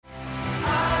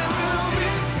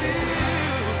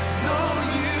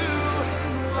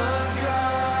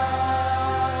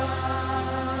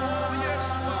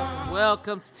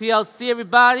Welcome to TLC,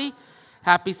 everybody.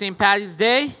 Happy St. Patty's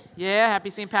Day. Yeah, happy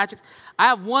St. Patrick's. I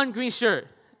have one green shirt.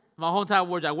 My whole entire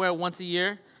wardrobe. I wear it once a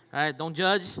year. All right, don't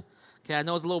judge. Okay, I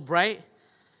know it's a little bright.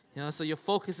 So your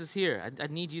focus is here. I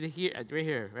need you to hear right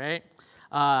here,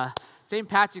 right? St.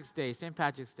 Patrick's Day. St.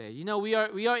 Patrick's Day. We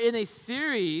are in a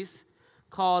series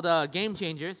called Game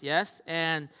Changers. Yes,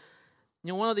 and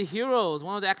one of the heroes,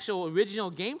 one of the actual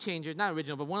original game changers, not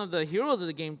original, but one of the heroes of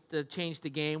the game that changed the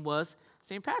game was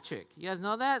St. Patrick. You guys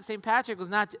know that? St. Patrick was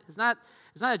it's not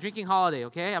a drinking holiday,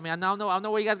 okay? I mean, I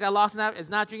know where you guys got lost in that. It's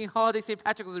not a drinking holiday. St.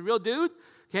 Patrick was a real dude,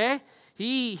 okay?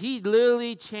 He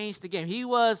literally changed the game.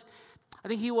 I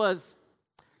think he was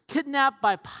kidnapped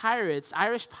by pirates,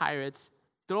 Irish pirates,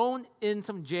 thrown in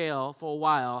some jail for a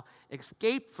while,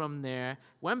 escaped from there,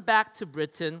 went back to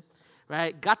Britain,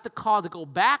 right? Got the call to go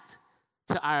back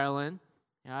to Ireland,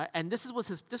 and this was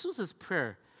his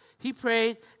prayer. He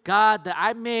prayed, God, that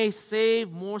I may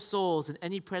save more souls than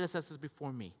any predecessors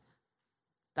before me.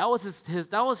 That was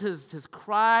his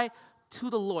cry to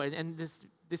the Lord, and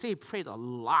they say he prayed a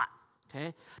lot.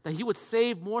 Okay, that he would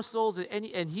save more souls than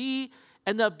any, and he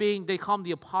ended up being, they call him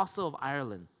the Apostle of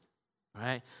Ireland,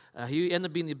 right? He ended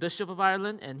up being the Bishop of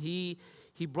Ireland, and he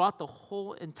brought the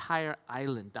whole entire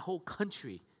island, the whole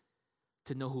country,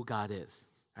 to know who God is,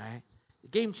 right? A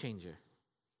game changer.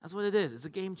 That's what it is. It's a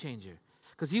game changer.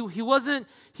 Because he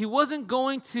wasn't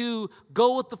going to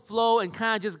go with the flow and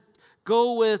kind of just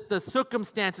go with the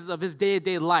circumstances of his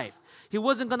day-to-day life. He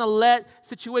wasn't going to let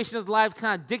situations of life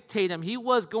kind of dictate him. He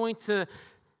was going to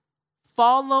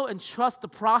follow and trust the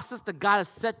process that God has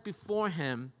set before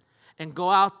him and go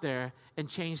out there and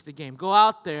change the game. Go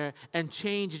out there and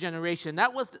change a generation.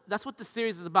 That's what the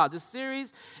series is about. This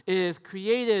series is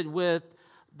created with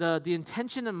the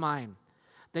intention in mind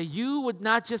that you would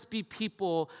not just be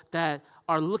people that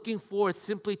are looking forward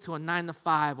simply to a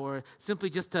 9-to-5 or simply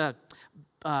just to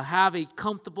have a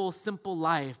comfortable, simple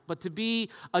life, but to be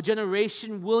a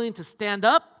generation willing to stand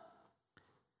up,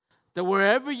 that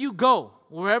wherever you go,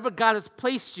 wherever God has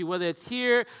placed you, whether it's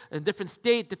here, in a different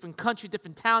state, different country,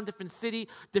 different town, different city,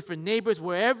 different neighbors,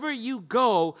 wherever you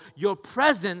go, your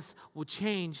presence will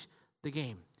change the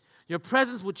game. Your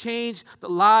presence will change the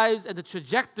lives and the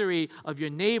trajectory of your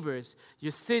neighbors,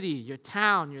 your city, your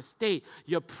town, your state.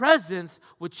 Your presence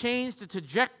will change the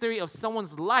trajectory of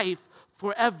someone's life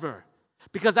forever.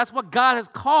 Because that's what God has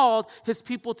called his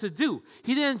people to do.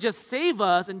 He didn't just save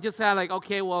us and just have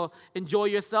okay, well, enjoy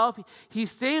yourself. He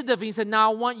saved us and he said, now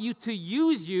I want you to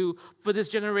use you for this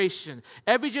generation.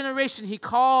 Every generation he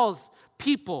calls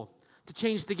people to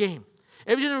change the game.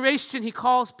 Every generation he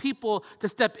calls people to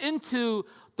step into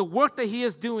the work that he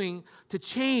is doing to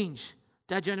change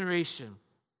that generation.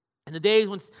 In the days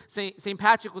when St.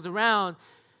 Patrick was around,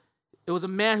 it was a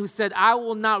man who said, I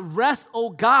will not rest, O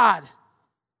God,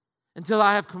 until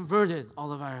I have converted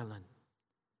all of Ireland.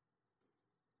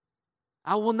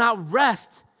 I will not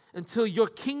rest until your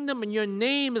kingdom and your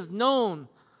name is known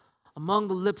among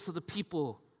the lips of the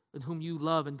people in whom you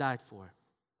love and died for.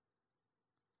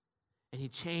 And he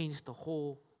changed the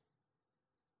whole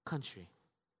country.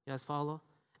 You guys follow?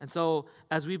 And so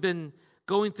as we've been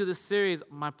going through this series,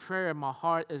 my prayer in my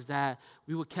heart is that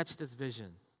we will catch this vision.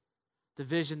 The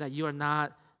vision that you are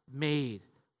not made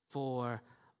for,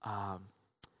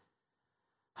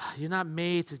 you're not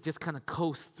made to just kind of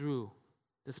coast through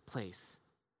this place.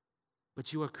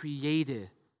 But you are created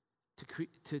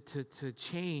to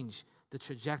change the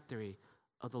trajectory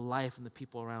of the life and the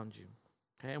people around you.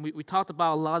 Okay? And we talked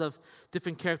about a lot of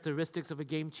different characteristics of a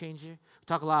game changer. We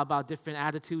talked a lot about different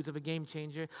attitudes of a game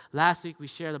changer. Last week we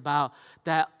shared about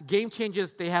that game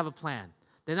changers, they have a plan.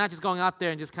 They're not just going out there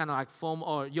and just kind of foam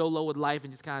or YOLO with life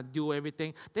and just kind of do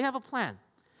everything. They have a plan.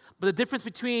 But the difference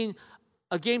between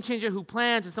a game changer who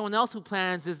plans and someone else who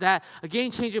plans is that a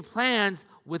game changer plans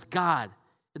with God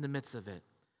in the midst of it.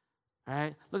 All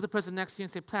right? Look at the person next to you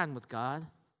and say, plan with God.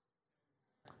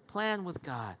 Plan with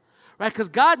God. Right? Because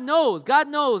God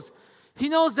knows. He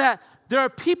knows that there are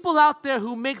people out there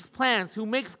who makes plans, who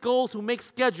makes goals, who makes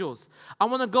schedules. I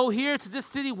want to go here to this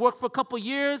city, work for a couple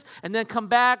years, and then come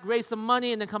back, raise some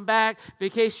money, and then come back,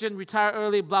 vacation, retire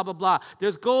early, blah, blah, blah.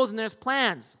 There's goals and there's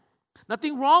plans.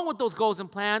 Nothing wrong with those goals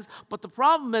and plans, but the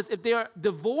problem is if they are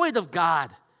devoid of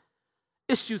God,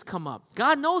 issues come up.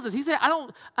 God knows this. He said, I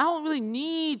don't really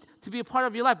need to be a part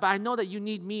of your life, but I know that you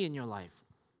need me in your life.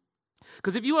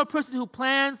 Because if you are a person who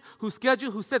plans, who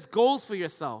schedules, who sets goals for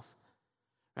yourself,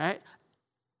 right,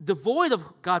 devoid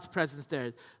of God's presence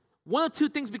there, one of two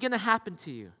things begin to happen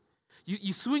to you.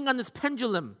 You swing on this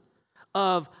pendulum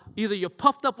of either you're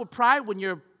puffed up with pride when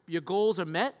your goals are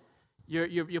met,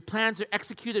 your plans are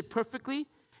executed perfectly,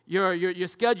 your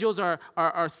schedules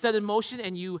are set in motion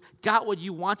and you got what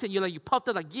you wanted. You're like, you puffed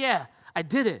up like, yeah, I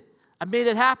did it. I made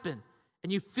it happen.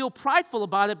 And you feel prideful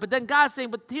about it. But then God's saying,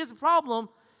 but here's the problem.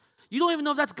 You don't even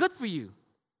know if that's good for you.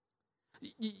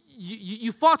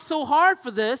 You fought so hard for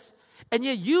this, and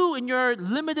yet you, in your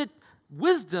limited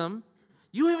wisdom,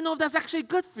 you don't even know if that's actually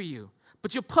good for you.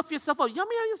 But you puff yourself up.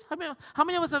 How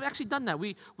many of us have actually done that?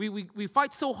 We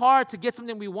fight so hard to get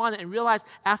something we wanted and realize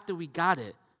after we got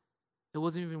it, it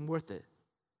wasn't even worth it.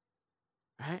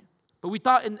 Right? But we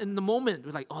thought in the moment,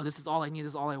 we're like, oh, this is all I need,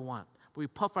 this is all I want. But we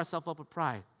puff ourselves up with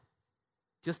pride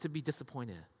just to be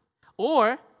disappointed.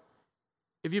 Or,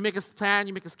 if you make a plan,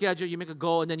 you make a schedule, you make a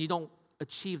goal, and then you don't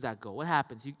achieve that goal, what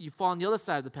happens? You fall on the other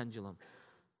side of the pendulum.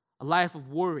 A life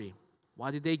of worry.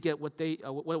 Why did they get what they,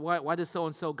 why did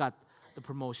so-and-so got the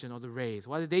promotion or the raise?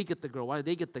 Why did they get the girl? Why did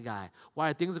they get the guy?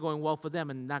 Why are things going well for them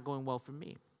and not going well for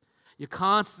me? You're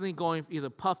constantly going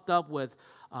either puffed up with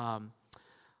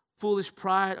foolish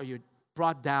pride or you're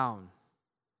brought down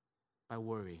by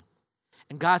worry.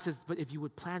 And God says, but if you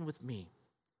would plan with me,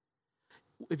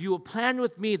 if you would plan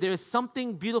with me, there is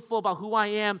something beautiful about who I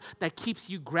am that keeps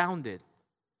you grounded.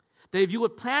 That if you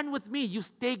would plan with me, you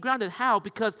stay grounded. How?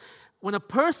 Because when a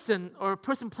person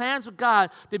plans with God,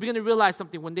 they begin to realize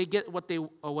something when they get what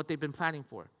they've been planning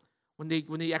for. When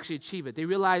they actually achieve it, they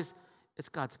realize it's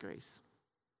God's grace.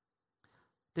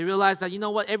 They realize that, you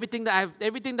know what, everything that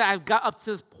I've got up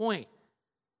to this point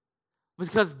was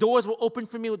because doors were open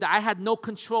for me that I had no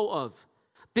control of.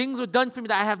 Things were done for me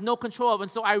that I have no control of. And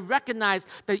so I recognize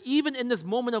that even in this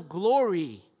moment of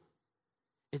glory,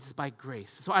 it's by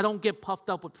grace. So I don't get puffed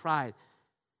up with pride.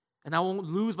 And I won't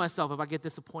lose myself if I get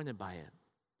disappointed by it.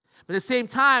 But at the same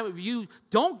time, if you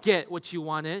don't get what you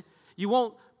wanted, you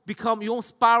won't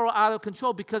spiral out of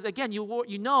control because, again,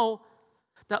 you know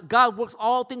that God works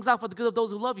all things out for the good of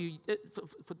those who love you,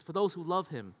 for those who love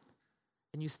him.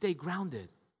 And you stay grounded.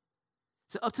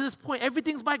 So up to this point,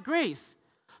 everything's by grace.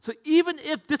 So even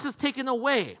if this is taken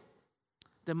away,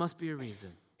 there must be a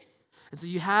reason. And so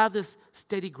you have this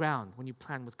steady ground when you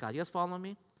plan with God. You guys follow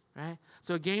me? Right?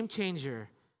 So a game changer,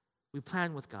 we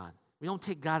plan with God. We don't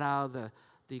take God out of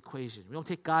the equation. We don't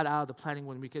take God out of the planning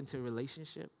when we get into a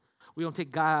relationship. We don't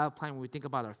take God out of the plan when we think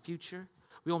about our future.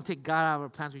 We don't take God out of our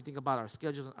plans when we think about our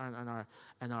schedules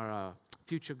and our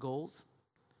future goals.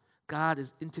 God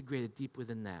is integrated deep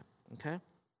within that. Okay?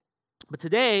 But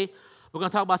today, we're going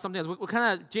to talk about something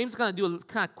else. James is going to do a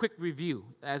kind of quick review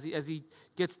as he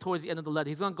gets towards the end of the letter.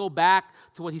 He's going to go back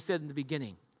to what he said in the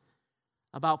beginning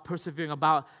about persevering,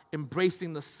 about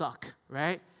embracing the suck,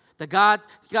 right? That God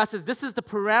says, this is the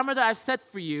parameter I've set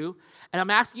for you, and I'm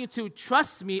asking you to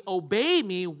trust me, obey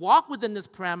me, walk within this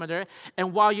parameter,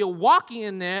 and while you're walking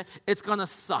in there, it's going to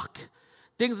suck.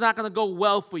 Things are not going to go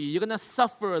well for you. You're going to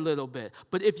suffer a little bit.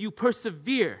 But if you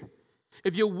persevere,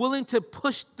 if you're willing to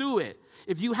push through it,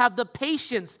 if you have the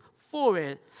patience for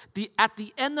it, at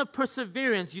the end of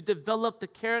perseverance, you develop the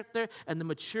character and the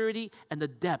maturity and the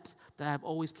depth that I've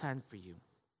always planned for you.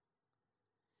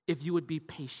 If you would be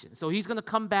patient. So he's going to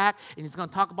come back and he's going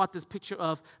to talk about this picture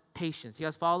of patience. You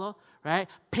guys follow? Right?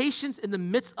 Patience in the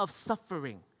midst of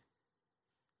suffering.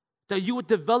 That you would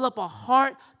develop a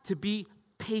heart to be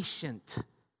patient. And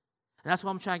that's what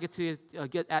I'm trying to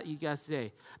get at you guys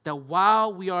today. That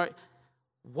while we are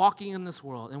walking in this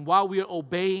world, and while we are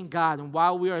obeying God, and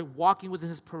while we are walking within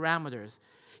his parameters,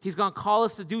 he's going to call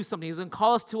us to do something. He's going to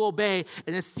call us to obey,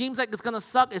 and it seems like it's going to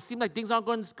suck. It seems like things aren't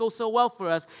going to go so well for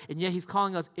us, and yet he's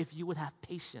calling us, if you would have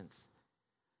patience,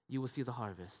 you will see the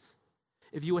harvest.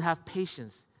 If you would have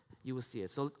patience, you will see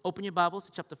it. So open your Bibles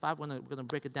to chapter 5. We're going to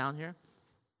break it down here.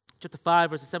 Chapter 5,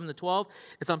 verses 7 to 12.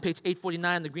 It's on page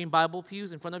 849 in the green Bible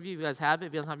pews in front of you. If you guys have it,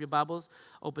 if you don't have your Bibles,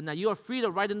 open that. You are free to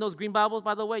write in those green Bibles,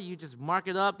 by the way. You just mark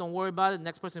it up. Don't worry about it. The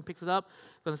next person picks it up.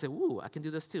 Going to say, ooh, I can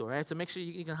do this too, all right? So make sure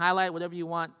you can highlight whatever you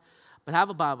want. But have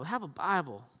a Bible. Have a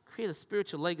Bible. Create a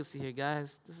spiritual legacy here,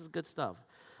 guys. This is good stuff,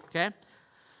 okay?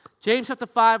 James chapter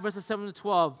 5, verses 7 to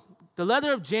 12. The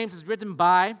letter of James is written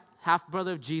by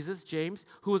half-brother of Jesus, James,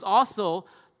 who was also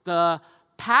the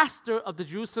pastor of the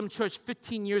Jerusalem church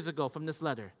 15 years ago from this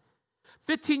letter.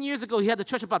 15 years ago, he had the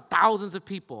church about thousands of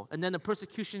people, and then the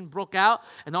persecution broke out,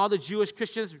 and all the Jewish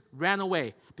Christians ran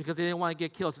away because they didn't want to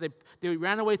get killed. So they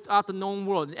ran away throughout the known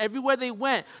world. And everywhere they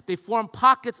went, they formed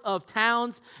pockets of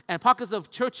towns and pockets of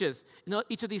churches in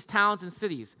each of these towns and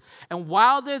cities. And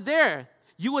while they're there,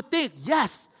 you would think,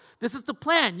 yes, this is the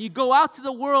plan. You go out to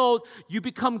the world, you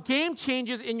become game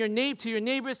changers in to your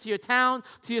neighbors, to your town,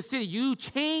 to your city. You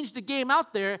change the game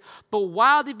out there, but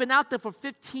while they've been out there for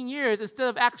 15 years, instead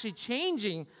of actually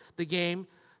changing the game,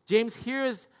 James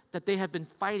hears that they have been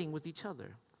fighting with each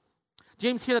other.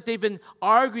 James hears that they've been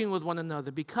arguing with one another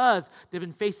because they've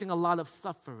been facing a lot of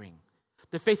suffering.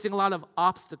 They're facing a lot of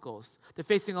obstacles. They're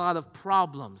facing a lot of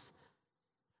problems,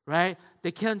 right?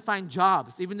 They can't find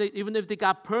jobs. Even if they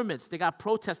got permits, they got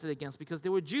protested against because they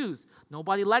were Jews.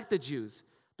 Nobody liked the Jews.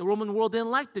 The Roman world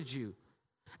didn't like the Jew.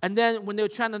 And then when they were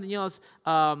trying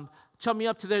to, chum me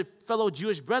up to their fellow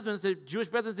Jewish brethren, the Jewish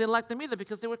brethren didn't like them either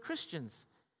because they were Christians.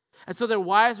 And so their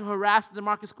wives were harassed in the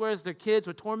market squares. Their kids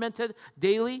were tormented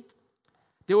daily.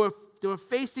 They were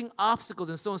facing obstacles.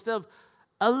 And so instead of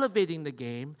elevating the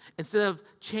game, instead of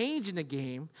changing the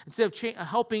game, instead of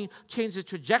helping change the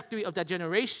trajectory of that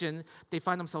generation, they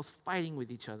find themselves fighting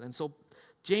with each other. And so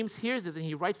James hears this and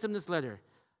he writes them this letter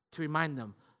to remind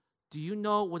them, do you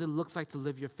know what it looks like to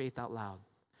live your faith out loud?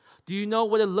 Do you know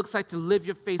what it looks like to live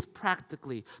your faith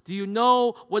practically? Do you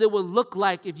know what it will look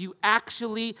like if you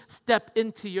actually step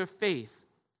into your faith?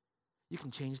 You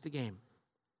can change the game.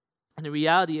 And the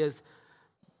reality is,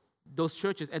 those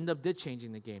churches did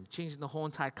changing the game, changing the whole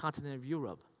entire continent of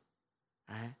Europe,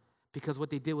 right? Because what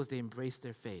they did was they embraced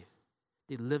their faith.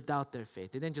 They lived out their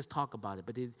faith. They didn't just talk about it,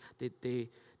 but they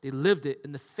lived it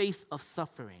in the face of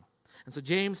suffering. And so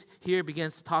James here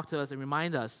begins to talk to us and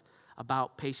remind us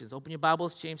about patience. Open your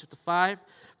Bibles, James chapter 5,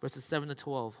 verses 7 to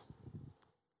 12.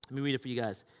 Let me read it for you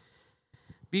guys.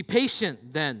 Be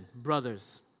patient then,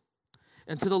 brothers,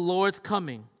 until the Lord's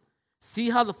coming.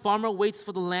 See how the farmer waits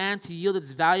for the land to yield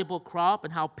its valuable crop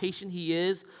and how patient he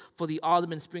is for the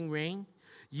autumn and spring rain.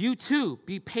 You too,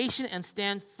 be patient and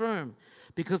stand firm,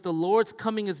 because the Lord's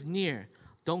coming is near.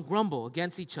 Don't grumble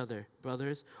against each other,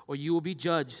 brothers, or you will be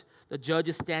judged. The judge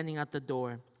is standing at the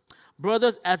door.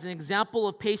 Brothers, as an example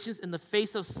of patience in the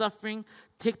face of suffering,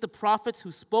 take the prophets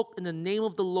who spoke in the name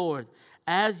of the Lord.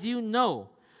 As you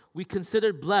know, we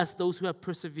considered blessed those who have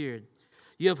persevered.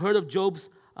 You have heard of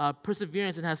Job's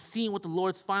perseverance and have seen what the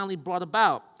Lord finally brought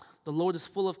about. The Lord is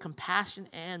full of compassion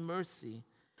and mercy.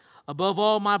 Above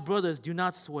all, my brothers, do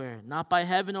not swear, not by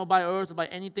heaven or by earth or by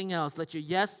anything else. Let your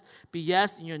yes be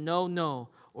yes and your no, no,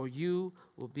 or you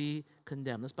will be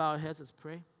condemned. Let's bow our heads, let's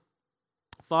pray.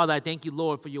 Father, I thank you,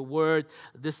 Lord, for your word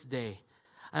this day.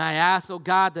 And I ask, oh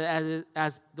God, that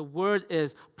as the word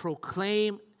is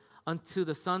proclaimed unto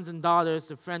the sons and daughters,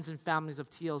 the friends and families of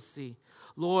TLC,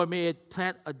 Lord, may it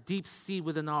plant a deep seed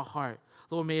within our heart.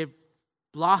 Lord, may it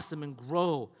blossom and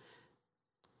grow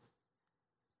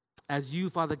as you,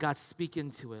 Father God, speak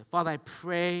into it. Father, I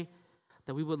pray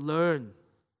that we would learn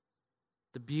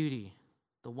the beauty,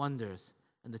 the wonders,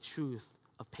 and the truth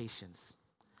of patience.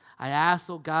 I ask,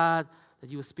 oh God, that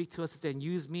you would speak to us today and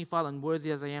use me, Father,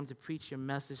 unworthy as I am to preach your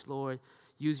message, Lord.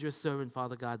 Use your servant,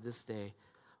 Father God, this day.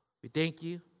 We thank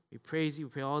you. We praise you.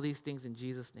 We pray all these things in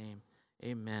Jesus' name.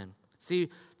 Amen. See,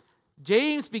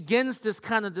 James begins this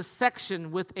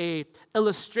section with a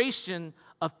illustration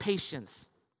of patience.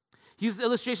 He uses the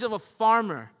illustration of a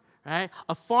farmer, right?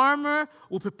 A farmer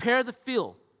will prepare the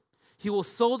field. He will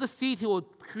sow the seed. He will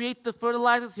create the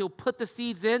fertilizers. He'll put the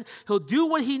seeds in. He'll do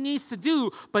what he needs to do.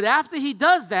 But after he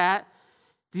does that,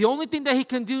 the only thing that he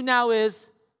can do now is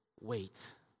wait.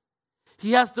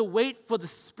 He has to wait for the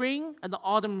spring and the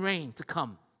autumn rain to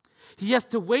come. He has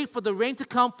to wait for the rain to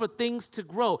come for things to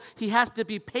grow. He has to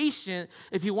be patient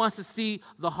if he wants to see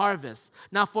the harvest.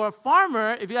 Now, for a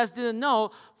farmer, if you guys didn't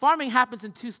know, farming happens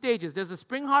in two stages. There's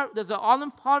an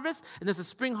autumn harvest and there's a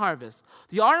spring harvest.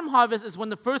 The autumn harvest is when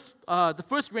the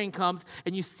first rain comes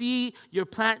and you see your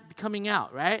plant coming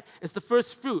out, right? It's the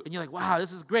first fruit, and you're like, wow,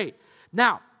 this is great.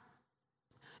 Now,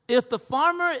 if the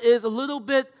farmer is a little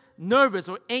bit nervous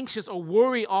or anxious or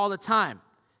worried all the time,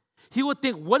 he would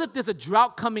think, what if there's a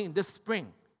drought coming this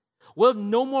spring? What if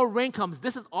no more rain comes?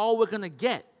 This is all we're going to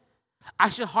get. I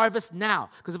should harvest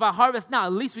now. Because if I harvest now,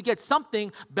 at least we get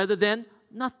something better than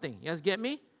nothing. You guys get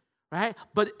me? Right?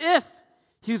 But if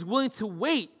he's willing to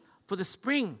wait for the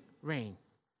spring rain,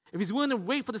 if he's willing to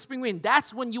wait for the spring rain,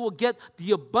 that's when you will get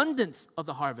the abundance of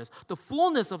the harvest, the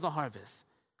fullness of the harvest.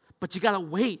 But you got to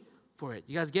wait for it.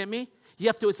 You guys get me? You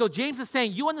have to. So James is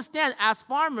saying, you understand as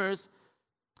farmers,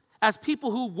 as people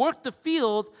who work the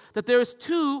field, that there is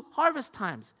two harvest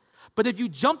times. But if you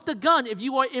jump the gun, if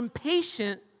you are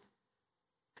impatient,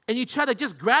 and you try to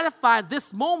just gratify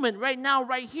this moment right now,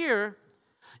 right here,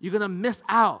 you're going to miss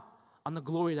out on the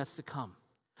glory that's to come.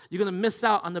 You're going to miss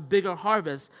out on the bigger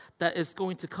harvest that is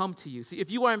going to come to you. See, if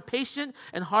you are impatient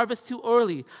and harvest too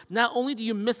early, not only do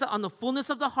you miss out on the fullness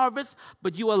of the harvest,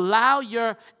 but you allow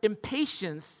your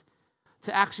impatience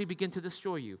to actually begin to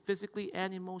destroy you, physically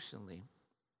and emotionally.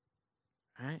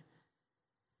 Right?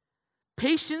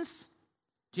 Patience,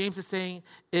 James is saying,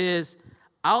 is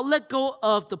I'll let go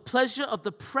of the pleasure of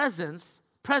the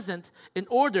present in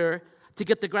order to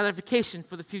get the gratification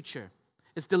for the future.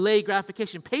 It's delayed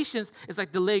gratification. Patience is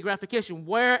like delayed gratification,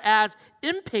 whereas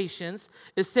impatience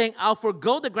is saying, I'll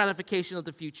forego the gratification of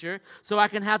the future so I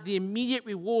can have the immediate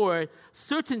reward,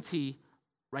 certainty,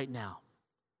 right now.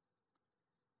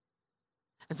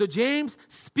 And so James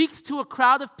speaks to a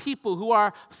crowd of people who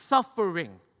are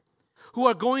suffering, who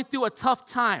are going through a tough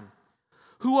time,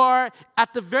 who are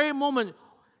at the very moment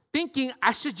thinking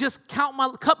I should just cut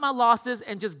my losses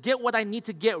and just get what I need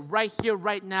to get right here,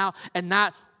 right now, and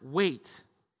not wait,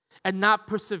 and not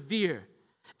persevere,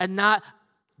 and not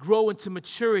grow into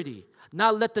maturity,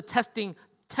 not let the testing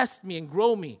test me and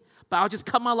grow me. But I'll just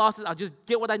cut my losses, I'll just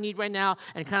get what I need right now,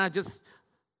 and kind of just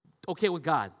okay with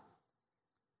God.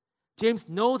 James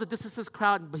knows that this is his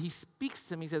crowd, but he speaks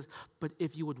to them. He says, but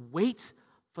if you would wait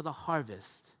for the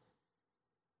harvest,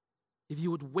 if you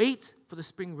would wait for the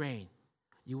spring rain,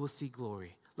 you will see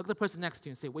glory. Look at the person next to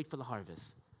you and say, wait for the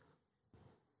harvest.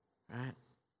 Right?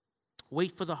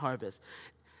 Wait for the harvest.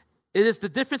 It is the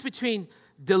difference between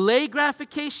delayed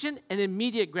gratification and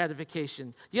immediate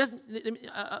gratification. Let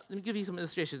me give you some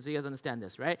illustrations so you guys understand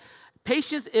this, right?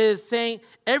 Patience is saying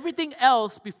everything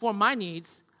else before my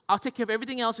needs. I'll take care of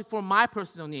everything else before my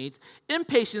personal needs.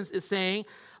 Impatience is saying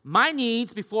my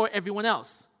needs before everyone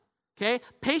else. Okay?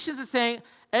 Patience is saying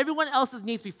everyone else's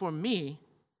needs before me.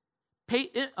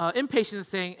 Impatience is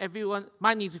saying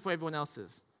my needs before everyone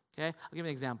else's. Okay? I'll give you an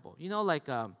example.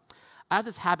 I have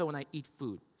this habit when I eat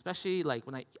food, especially like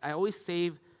when I always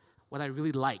save what I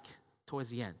really like towards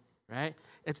the end, right?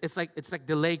 It's like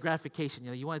delayed gratification.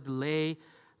 You want to delay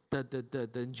the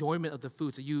enjoyment of the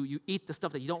food. So you eat the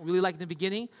stuff that you don't really like in the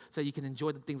beginning so you can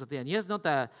enjoy the things at the end. You guys know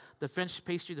the French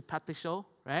pastry, the pâte chaud,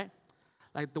 right?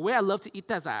 Like the way I love to eat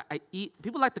that is I eat,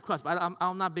 people like the crust, but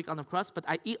I'm not big on the crust, but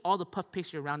I eat all the puff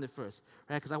pastry around it first,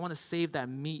 right? Because I want to save that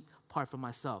meat part for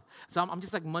myself. So I'm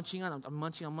just like munching on, I'm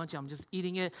munching, I'm just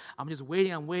eating it, I'm just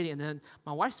waiting, and then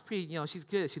my wife's pretty, she's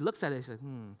good. She looks at it, she's like,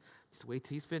 just wait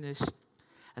till he's finished.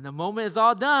 And the moment it's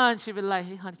all done, she'll be like,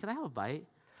 hey, honey, can I have a bite?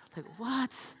 Like,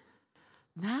 what?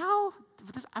 Now?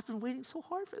 I've been waiting so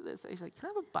hard for this. He's like, can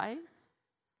I have a bite?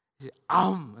 She's like,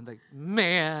 I'm like,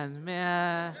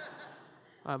 man.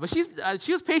 But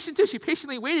she was patient too. She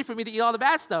patiently waited for me to eat all the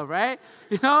bad stuff, right?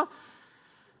 Good job.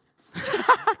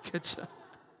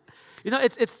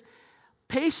 It's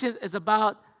patience is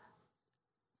about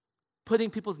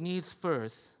putting people's needs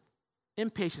first.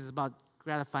 Impatience is about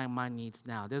gratifying my needs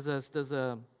now. There's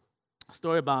a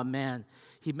story about a man.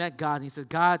 He met God and he said,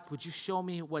 God, would you show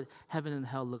me what heaven and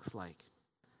hell looks like?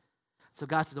 So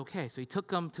God said, okay. So he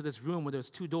took him to this room where there's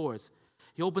 2 doors.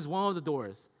 He opens one of the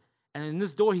doors. And in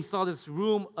this door, he saw this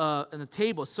room and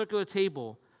a circular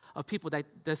table of people that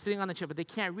they're sitting on a chair, but they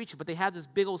can't reach it. But they have this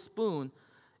big old spoon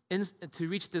to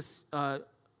reach this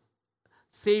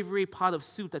savory pot of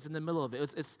soup that's in the middle of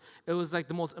it. It was like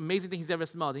the most amazing thing he's ever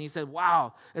smelled. And he said,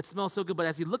 wow, it smells so good. But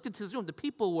as he looked into his room, the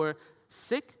people were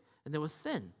sick and they were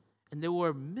thin and they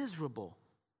were miserable.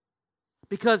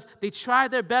 Because they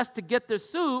tried their best to get their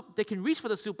soup. They can reach for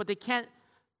the soup, but they can't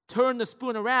turn the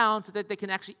spoon around so that they can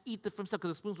actually eat it from stuff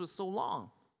because the spoons were so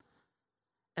long.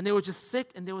 And they were just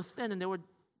sick and they were thin and they were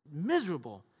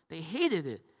miserable. They hated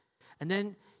it. And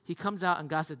then he comes out and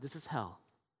God said, this is hell.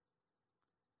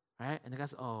 Right? And the guy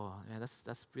said, oh, yeah,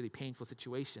 that's a really painful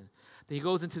situation. Then he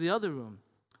goes into the other room,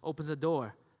 opens the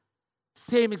door.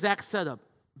 Same exact setup.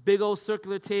 Big old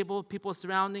circular table, people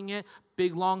surrounding it,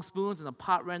 big long spoons, and a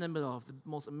pot right in the middle of the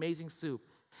most amazing soup.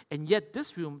 And yet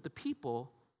this room, the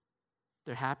people,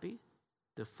 they're happy,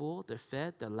 they're full, they're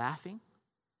fed, they're laughing.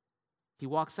 He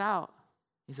walks out.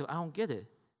 He said, I don't get it.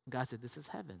 And God said, this is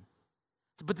heaven.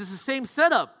 But this is the same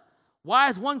setup. Why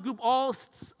is one group all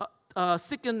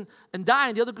sick and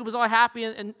dying, the other group is all happy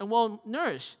and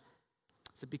well-nourished?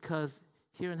 I said, because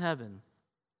here in heaven,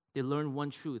 they learn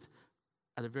one truth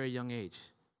at a very young age.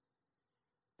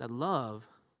 That love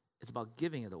is about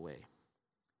giving it away.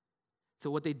 So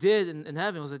what they did in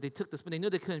heaven was that they took the spoon. They knew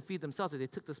they couldn't feed themselves, so they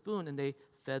took the spoon and they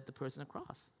fed the person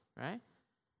across, right?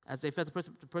 As they fed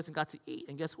the person got to eat.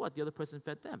 And guess what? The other person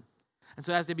fed them. And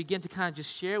so as they began to kind of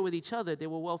just share with each other, they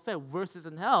were well fed. Versus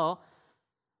in hell,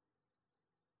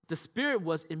 the spirit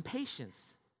was impatience.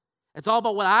 It's all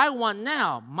about what I want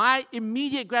now, my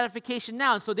immediate gratification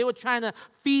now. And so they were trying to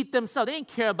feed themselves. They didn't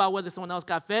care about whether someone else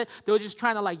got fed. They were just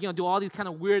trying to do all these kind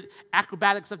of weird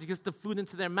acrobatic stuff to get the food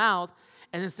into their mouth.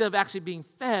 And instead of actually being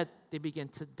fed, they begin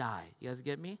to die. You guys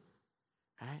get me?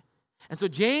 Right? And so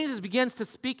James begins to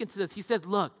speak into this. He says,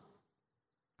 look,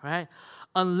 right?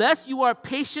 Unless you are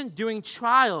patient during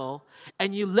trial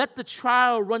and you let the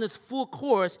trial run its full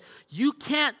course, you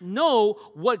can't know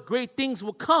what great things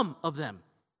will come of them.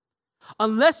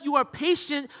 Unless you are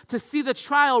patient to see the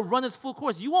trial run its full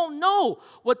course, you won't know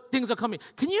what things are coming.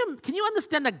 Can you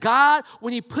understand that God,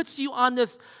 when he puts you on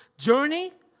this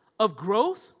journey of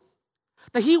growth,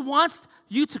 that he wants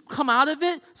you to come out of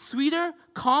it sweeter,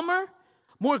 calmer,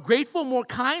 more grateful, more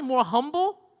kind, more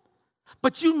humble?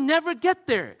 But you never get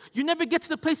there. You never get to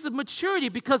the place of maturity,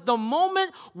 because the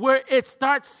moment where it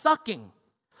starts sucking,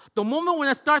 the moment when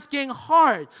it starts getting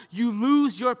hard, you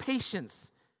lose your patience.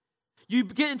 You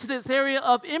get into this area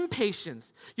of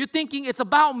impatience. You're thinking, it's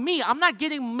about me. I'm not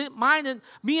getting me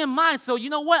and mine. So you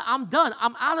know what? I'm done.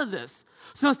 I'm out of this.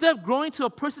 So instead of growing to a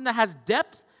person that has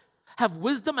depth, have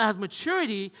wisdom, and has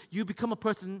maturity, you become a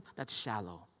person that's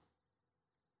shallow.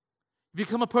 You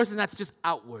become a person that's just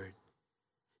outward.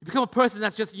 You become a person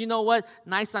that's just, you know what,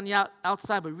 nice on the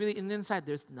outside, but really in the inside,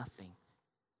 there's nothing.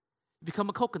 You become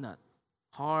a coconut,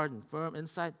 hard and firm,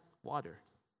 inside, water.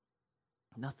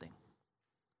 Nothing.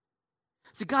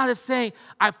 See, God is saying,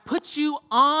 I put you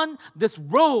on this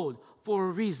road for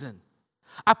a reason.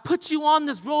 I put you on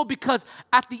this road because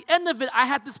at the end of it, I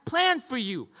had this plan for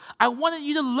you. I wanted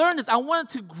you to learn this. I wanted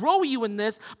to grow you in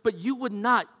this, but you would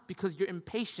not, because your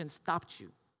impatience stopped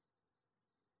you.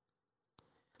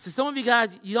 See, some of you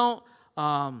guys, you don't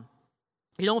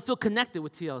feel connected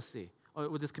with TLC or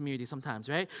with this community sometimes,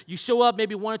 right? You show up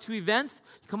maybe one or two events.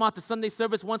 You come out to Sunday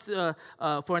service once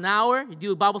for an hour. You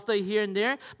do a Bible study here and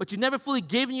there, but you never fully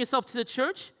given yourself to the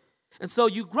church. And so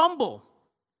you grumble.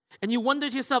 And you wonder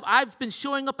to yourself, I've been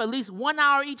showing up at least 1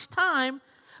 hour each time,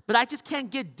 but I just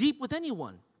can't get deep with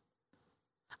anyone.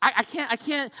 I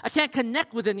can't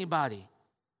connect with anybody.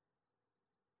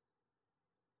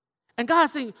 And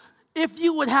God's saying, if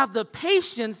you would have the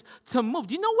patience to move,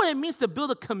 do you know what it means to build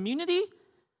a community?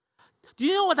 Do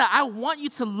you know what I want you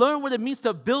to learn what it means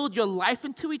to build your life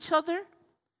into each other?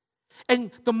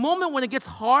 And the moment when it gets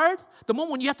hard, the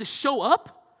moment when you have to show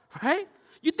up, right?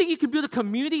 You think you can build a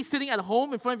community sitting at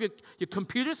home in front of your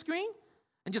computer screen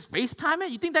and just FaceTime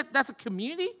it? You think that's a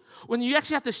community? When you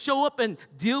actually have to show up and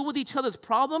deal with each other's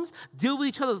problems, deal with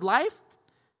each other's life,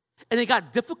 and it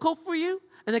got difficult for you,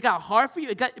 and it got hard for you,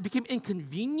 it became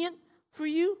inconvenient for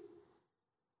you,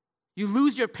 you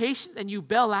lose your patience and you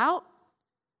bail out,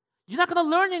 you're not going to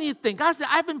learn anything. God said,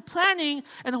 I've been planning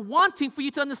and wanting for you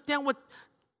to understand what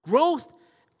growth,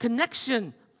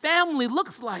 connection, family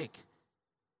looks like.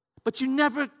 But you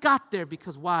never got there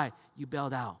because why? You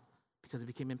bailed out because it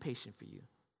became impatient for you.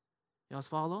 You guys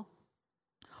follow?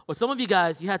 Or some of you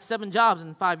guys, you had 7 jobs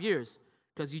in 5 years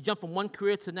because you jumped from one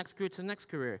career to the next career to the next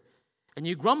career. And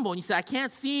you grumble and you say, I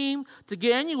can't seem to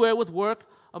get anywhere with work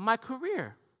of my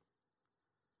career.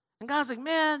 And God's like,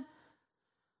 man,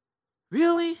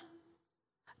 really?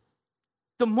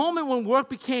 The moment when work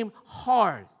became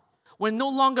hard, when it no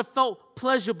longer felt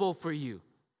pleasurable for you,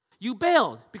 you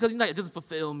bailed because you're like, it doesn't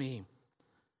fulfill me.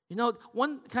 You know,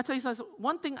 can I tell you something?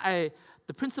 One thing,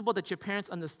 the principle that your parents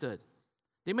understood,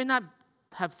 they may not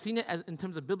have seen it in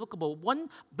terms of biblical, but one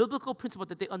biblical principle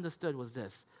that they understood was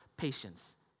this: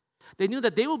 patience. They knew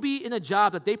that they would be in a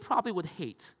job that they probably would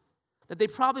hate, that they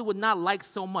probably would not like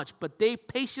so much, but they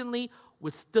patiently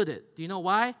withstood it. Do you know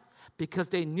why? Because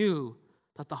they knew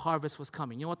that the harvest was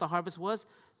coming. You know what the harvest was?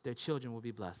 Their children will be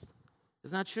blessed.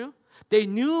 Isn't that true? They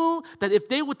knew that if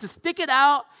they were to stick it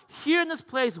out here in this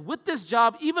place with this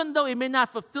job, even though it may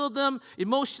not fulfill them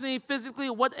emotionally, physically,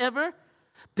 whatever,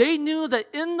 they knew that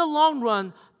in the long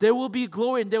run, there will be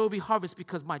glory and there will be harvest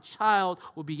because my child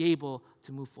will be able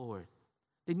to move forward.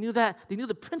 They knew that. They knew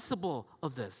the principle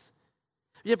of this.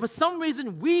 Yet for some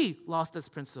reason, we lost this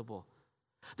principle.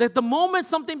 That the moment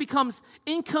something becomes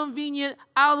inconvenient,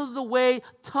 out of the way,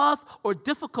 tough, or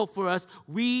difficult for us,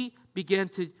 we begin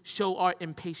to show our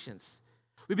impatience.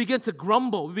 We begin to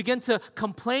grumble. We begin to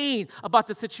complain about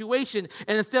the situation.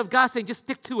 And instead of God saying, just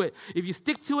stick to it. If you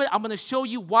stick to it, I'm going to show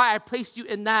you why I placed you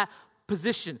in that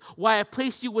position, why I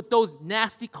placed you with those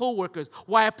nasty coworkers,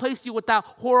 why I placed you with that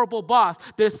horrible boss.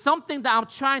 There's something that I'm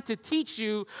trying to teach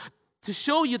you to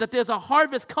show you that there's a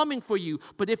harvest coming for you.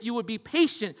 But if you would be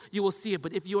patient, you will see it.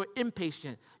 But if you are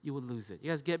impatient, you will lose it.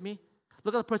 You guys get me?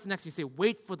 Look at the person next to you and say,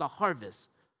 wait for the harvest.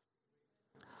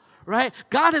 Right?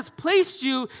 God has placed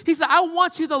you. He said, I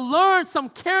want you to learn some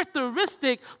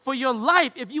characteristic for your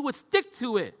life if you would stick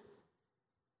to it.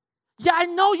 Yeah, I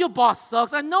know your boss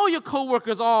sucks. I know your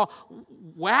coworkers all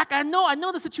whack. I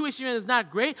know the situation is not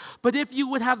great. But if you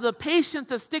would have the patience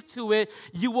to stick to it,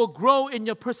 you will grow in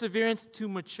your perseverance to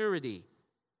maturity.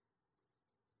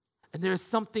 And there is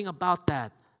something about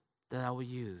that I will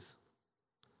use.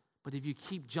 But if you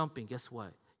keep jumping, guess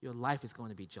what? Your life is going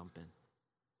to be jumping.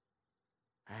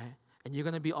 Right? And you're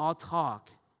going to be all talk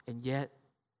and yet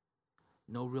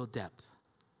no real depth.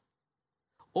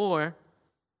 Or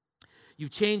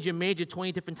you've changed your major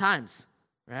 20 different times,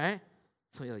 right?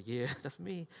 So you're like, yeah, that's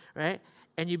me, right?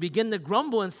 And you begin to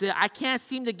grumble and say, I can't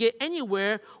seem to get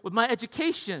anywhere with my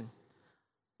education.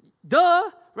 Duh,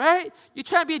 right? You're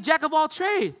trying to be a jack of all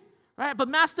trades, right? But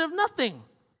master of nothing.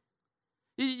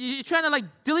 You're trying to like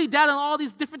dilly-dally on all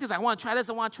these different things. I want to try this,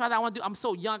 I want to try that, I'm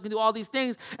so young, I can do all these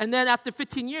things. And then after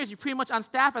 15 years, you're pretty much on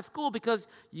staff at school because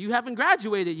you haven't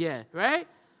graduated yet, right?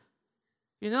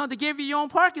 You know, they gave you your own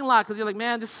parking lot because you're like,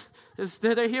 man,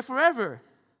 they're here forever.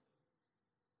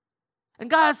 And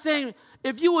God's saying,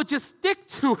 if you would just stick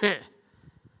to it.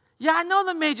 Yeah, I know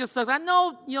the major sucks. I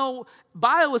know,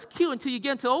 bio was cute until you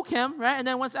get into OChem, right? And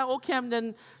then once at OChem,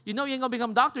 then you know you ain't gonna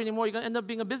become a doctor anymore. You're gonna end up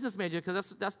being a business major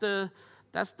because that's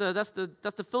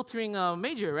the filtering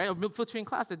major, right? Or filtering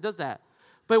class that does that.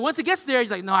 But once it gets there, you're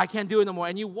like, no, I can't do it no more,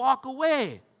 and you walk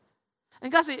away.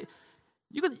 And God said,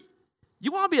 you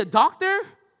want to be a doctor,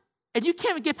 and you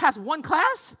can't even get past one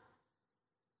class,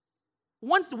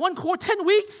 one core, 10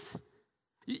 weeks.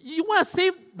 You want to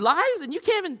save lives, and you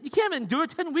can't even endure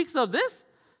 10 weeks of this?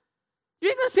 You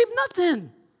ain't going to save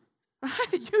nothing,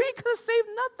 right? You ain't going to save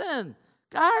nothing,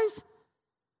 guys.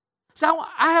 So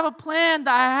I have a plan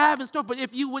that I have in store, but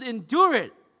if you would endure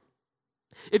it,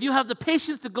 if you have the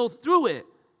patience to go through it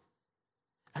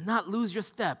and not lose your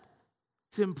step,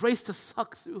 to embrace the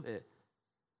suck through it,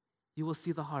 you will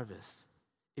see the harvest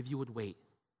if you would wait.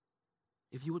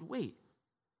 If you would wait.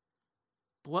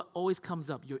 But what always comes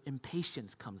up? Your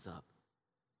impatience comes up.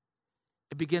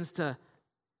 It begins to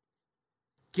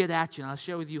get at you, and I'll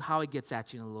share with you how it gets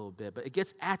at you in a little bit. But it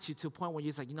gets at you to a point where you're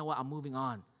just like, you know what, I'm moving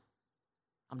on.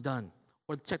 I'm done.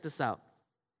 Or check this out.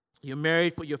 You're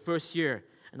married for your first year,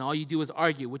 and all you do is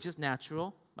argue, which is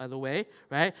natural, by the way,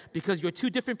 right? Because you're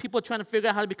two different people trying to figure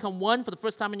out how to become one for the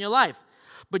first time in your life.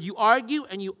 But you argue,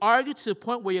 and you argue to the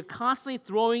point where you're constantly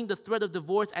throwing the threat of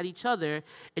divorce at each other,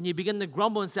 and you begin to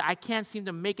grumble and say, I can't seem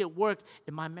to make it work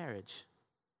in my marriage.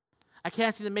 I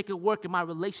can't seem to make it work in my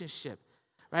relationship,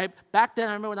 right? Back then,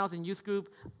 I remember when I was in youth group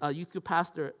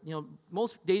pastor,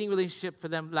 most dating relationship for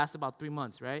them lasts about 3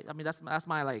 months, right? I mean, that's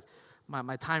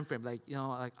my time frame. Like,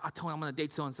 I told him I'm going to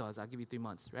date so-and-so, so I'll give you 3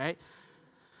 months, right?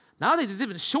 Nowadays, it's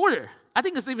even shorter. I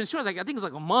think it's even shorter. I think it's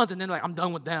like a month, and then I'm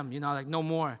done with them, no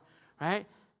more, right?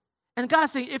 And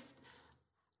God's saying, if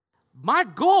my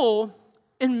goal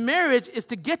in marriage is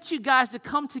to get you guys to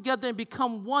come together and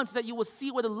become one so that you will see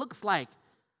what it looks like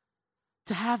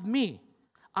to have me.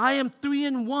 I am 3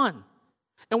 in 1.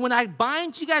 And when I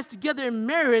bind you guys together in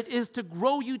marriage, it is to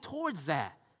grow you towards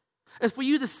that. It's for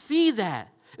you to see that.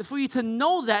 It's for you to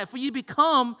know that. For you to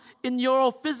become, in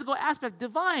your physical aspect,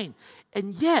 divine.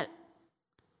 And yet,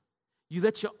 you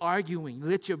let your arguing, you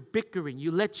let your bickering,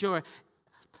 you let your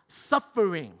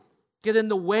suffering get in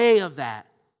the way of that.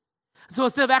 So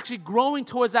instead of actually growing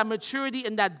towards that maturity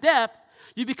and that depth,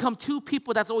 you become two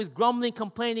people that's always grumbling,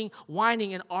 complaining,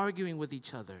 whining, and arguing with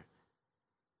each other.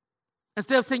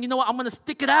 Instead of saying, you know what, I'm going to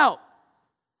stick it out.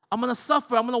 I'm going to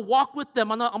suffer. I'm going to walk with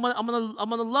them. I'm going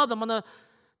to love them. I'm going to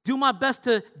do my best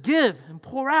to give and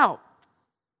pour out.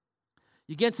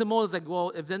 You get into modes like,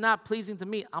 well, if they're not pleasing to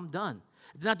me, I'm done.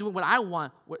 If they're not doing what I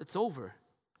want, it's over.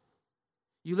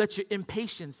 You let your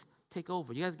impatience take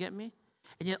over. You guys get me?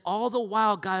 And yet all the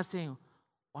while, God is saying,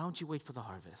 why don't you wait for the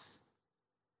harvest?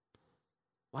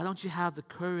 Why don't you have the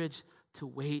courage to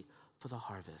wait for the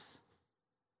harvest?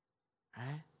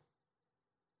 Right?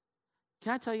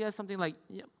 Can I tell you guys something? Like,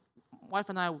 wife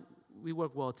and I, we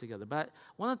work well together. But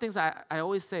one of the things I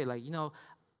always say,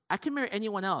 I can marry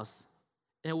anyone else,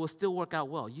 and it will still work out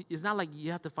well. It's not like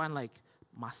you have to find,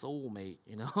 my soulmate,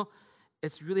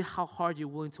 It's really how hard you're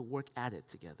willing to work at it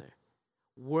together.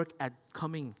 Work at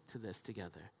coming to this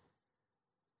together.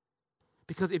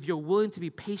 Because if you're willing to be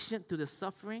patient through the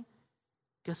suffering,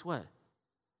 guess what?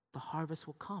 The harvest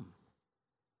will come.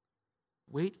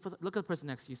 Look at the person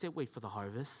next to you. Say, wait for the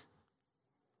harvest.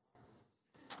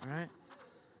 All right?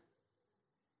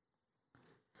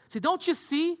 See, don't you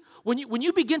see? When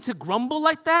you begin to grumble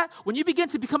like that, when you begin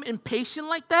to become impatient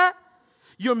like that,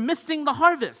 you're missing the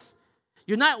harvest.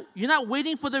 You're not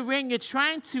waiting for the rain. You're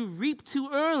trying to reap too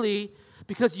early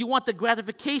because you want the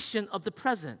gratification of the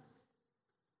present.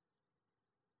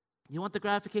 You want the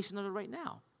gratification of it right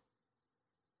now.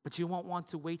 But you won't want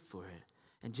to wait for it.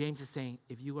 And James is saying,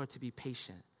 if you are to be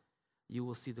patient, you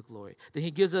will see the glory. Then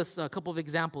he gives us a couple of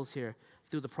examples here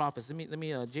through the prophets. Let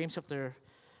me James chapter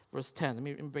verse 10. Let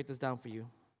me break this down for you.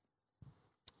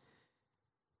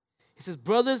 He says,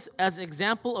 brothers, as an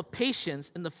example of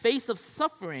patience in the face of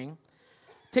suffering,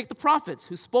 take the prophets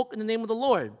who spoke in the name of the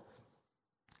Lord.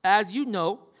 As you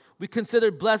know, we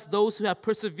consider blessed those who have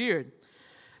persevered.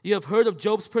 You have heard of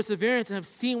Job's perseverance and have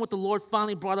seen what the Lord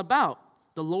finally brought about.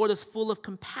 The Lord is full of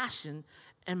compassion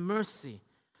and mercy.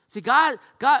 See,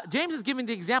 James is giving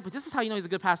the example. This is how you know he's a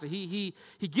good pastor. He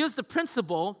gives the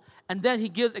principle, and then he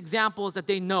gives examples that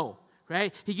they know,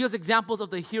 right? He gives examples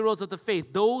of the heroes of the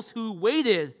faith, those who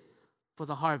waited for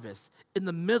the harvest in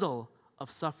the middle of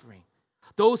suffering.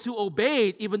 Those who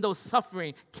obeyed even though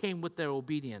suffering came with their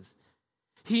obedience.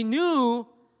 He knew,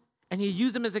 and he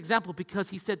used them as an example because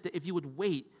he said that if you would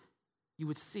wait, you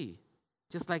would see.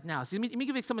 Just like now. So let me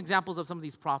give you some examples of some of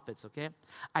these prophets, okay?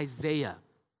 Isaiah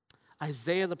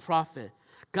the prophet.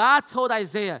 God told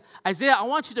Isaiah, I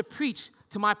want you to preach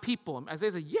to my people.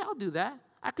 Isaiah said, yeah, I'll do that.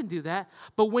 I can do that.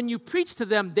 But when you preach to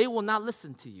them, they will not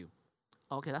listen to you.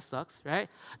 Okay, that sucks, right?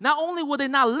 Not only will they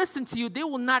not listen to you, they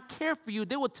will not care for you.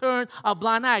 They will turn a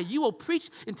blind eye. You will preach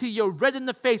until you're red in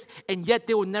the face, and yet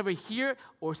they will never hear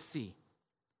or see.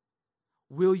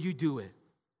 Will you do it?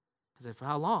 I said, for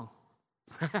how long?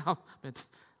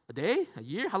 A day? A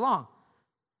year? How long?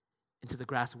 Until the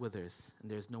grass withers and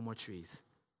there's no more trees.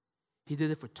 He did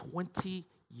it for 20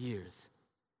 years.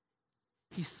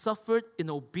 He suffered in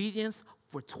obedience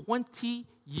for 20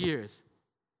 years.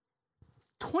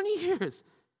 20 years.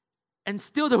 And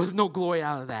still there was no glory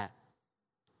out of that.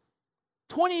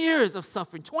 20 years of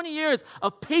suffering. 20 years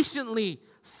of patiently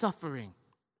suffering.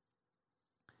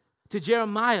 To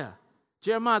Jeremiah,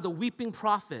 the weeping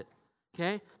prophet.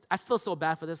 Okay? I feel so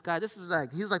bad for this guy.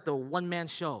 He's like the one-man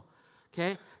show.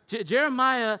 Okay?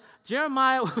 Jeremiah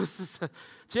was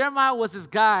this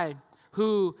guy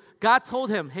who God told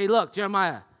him, hey, look,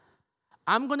 Jeremiah,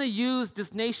 I'm going to use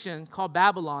this nation called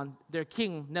Babylon, their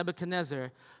king,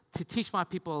 Nebuchadnezzar, to teach my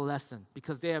people a lesson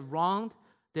because they have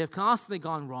constantly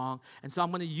gone wrong, and so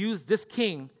I'm going to use this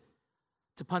king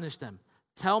to punish them.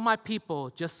 Tell my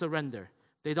people, just surrender.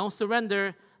 If they don't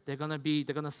surrender, they're going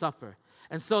to suffer.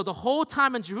 And so the whole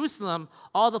time in Jerusalem,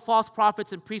 all the false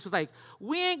prophets and priests was like,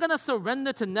 we ain't going to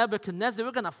surrender to Nebuchadnezzar.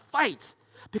 We're going to fight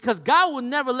because God will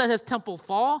never let his temple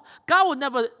fall. God will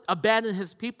never abandon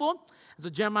his people. And so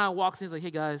Jeremiah walks in, he's like,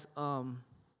 hey guys,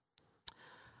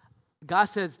 God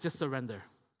says just surrender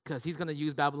because he's going to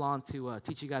use Babylon to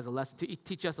teach you guys a lesson, to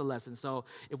teach us a lesson. So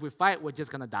if we fight, we're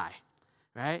just going to die,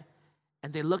 right?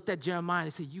 And they looked at Jeremiah and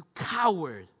they said, you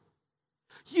coward.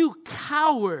 You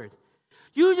coward.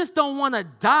 You just don't want to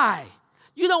die.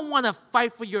 You don't want to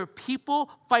fight for your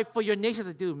people, fight for your nation. I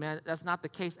said, dude, man, that's not the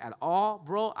case at all,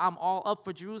 bro. I'm all up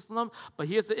for Jerusalem, but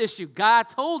here's the issue. God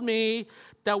told me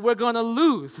that we're going to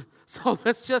lose. So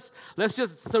let's just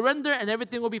surrender and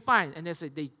everything will be fine. And they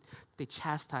said they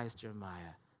chastised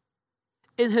Jeremiah.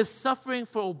 In his suffering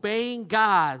for obeying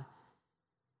God,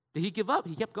 did he give up?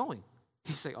 He kept going.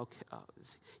 He's like, okay.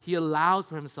 He allowed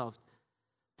for himself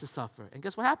to suffer. And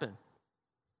guess what happened?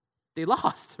 They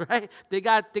lost, right? They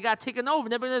got taken over,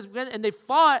 and they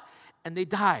fought, and they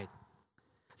died.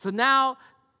 So now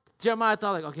Jeremiah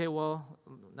thought, like, okay, well,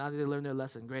 now that they learned their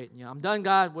lesson, great. I'm done,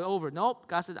 God. We're over. Nope.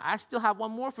 God said, I still have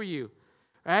one more for you,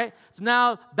 right? So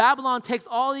now Babylon takes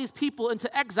all these people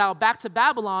into exile back to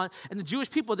Babylon, and the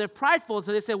Jewish people, they're prideful,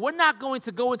 so they say, we're not going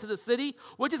to go into the city.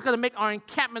 We're just going to make our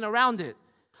encampment around it.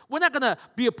 We're not going to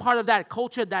be a part of that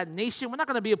culture, that nation. We're not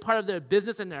going to be a part of their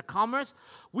business and their commerce.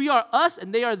 We are us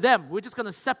and they are them. We're just going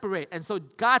to separate. And so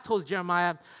God told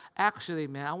Jeremiah, actually,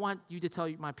 man, I want you to tell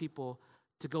my people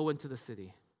to go into the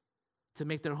city, to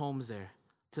make their homes there,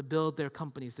 to build their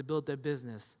companies, to build their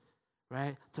business,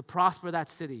 right? To prosper that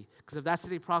city. Because if that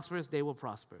city prospers, they will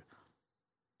prosper.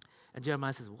 And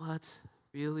Jeremiah says, what?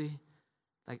 Really?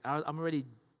 Like, I'm already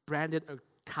branded a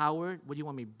coward. What do you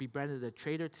want me to be branded a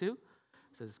traitor too?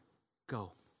 Says,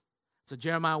 go. So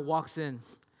Jeremiah walks in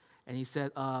and he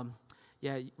said,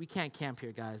 yeah, we can't camp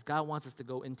here, guys. God wants us to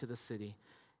go into the city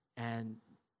and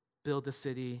build the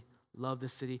city, love the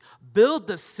city. Build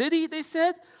the city, they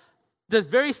said? The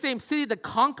very same city that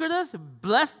conquered us,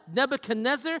 blessed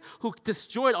Nebuchadnezzar, who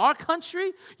destroyed our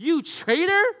country? You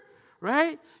traitor,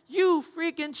 right? You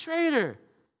freaking traitor.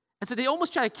 And so they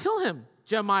almost tried to kill him,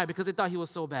 Jeremiah, because they thought he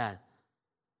was so bad.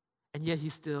 And yet he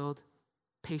still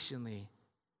patiently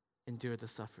endured the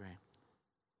suffering.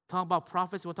 Talking about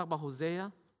prophets, you want to talk about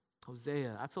Hosea?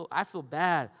 Hosea. I feel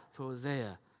bad for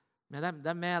Hosea. Man,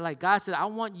 that man, like God said, I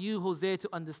want you, Hosea, to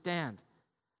understand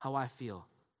how I feel.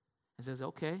 And says,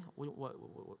 okay, what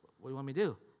do you want me to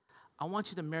do? I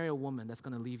want you to marry a woman that's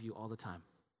going to leave you all the time.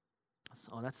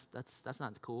 Oh, that's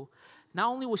not cool. Not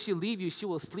only will she leave you, she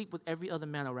will sleep with every other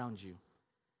man around you.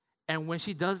 And when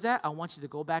she does that, I want you to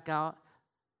go back out,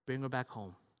 bring her back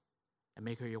home, and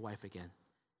make her your wife again.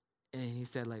 And he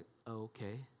said, like,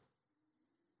 okay,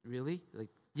 really? Like,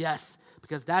 yes,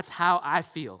 because that's how I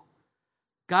feel.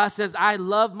 God says, I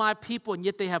love my people, and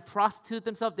yet they have prostituted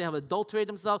themselves, they have adulterated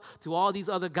themselves to all these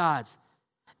other gods.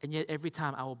 And yet every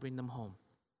time I will bring them home.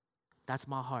 That's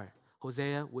my heart.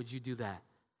 Hosea, would you do that?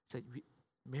 Say,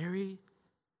 marry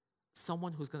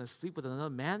someone who's going to sleep with another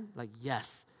man? Like,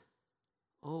 yes.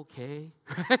 Okay,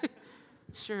 right?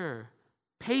 Sure.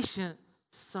 Patient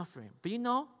suffering.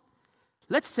 But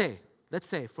let's say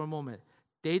for a moment,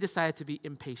 they decided to be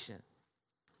impatient.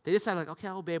 They decided, like, okay,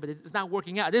 I'll obey, but it's not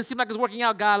working out. It didn't seem like it's working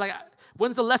out, God. Like,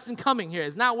 when's the lesson coming here?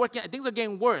 It's not working out. Things are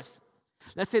getting worse.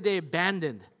 Let's say they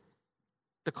abandoned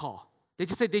the call. They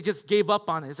just gave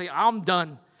up on it. It's like, I'm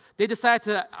done. They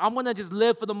decided I'm going to just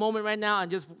live for the moment right now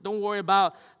and just don't worry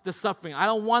about the suffering. I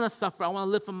don't want to suffer. I want to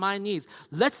live for my needs.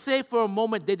 Let's say for a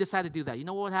moment they decide to do that. You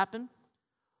know what would happen?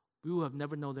 We would have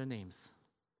never known their names.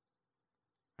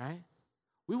 Right?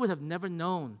 We would have never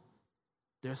known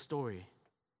their story.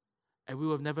 And we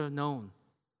would have never known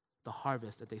the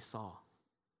harvest that they saw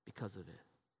because of it.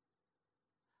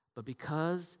 But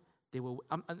because they were,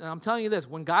 I'm telling you this,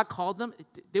 when God called them,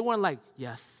 they weren't like,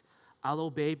 yes, I'll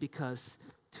obey because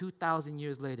 2,000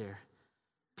 years later,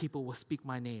 people will speak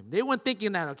my name. They weren't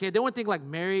thinking that, okay? They weren't thinking like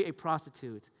marry a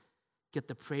prostitute, get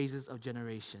the praises of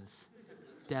generations.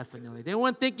 Definitely. They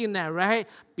weren't thinking that, right?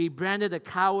 Be branded a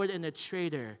coward and a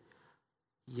traitor.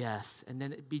 Yes. And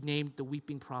then be named the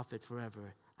weeping prophet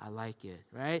forever. I like it,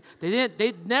 right?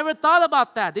 They never thought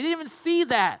about that. They didn't even see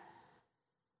that.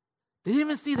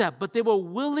 But they were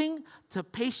willing to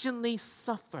patiently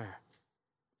suffer.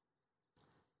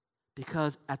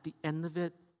 Because at the end of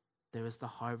it, there is the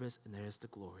harvest and there is the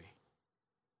glory.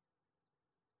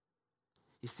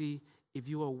 You see, if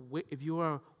you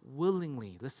are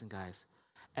willingly, listen guys,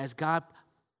 as God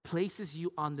places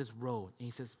you on this road, and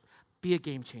he says, be a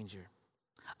game changer.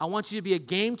 I want you to be a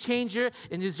game changer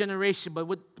in this generation. But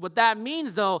what that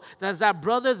means, though, is that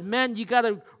brothers, men, you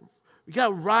gotta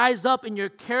rise up in your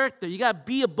character. You gotta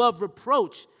be above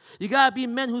reproach. You gotta be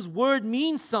men whose word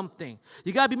means something.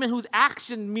 You gotta be men whose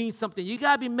action means something. You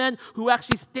gotta be men who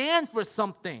actually stand for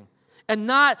something and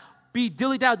not be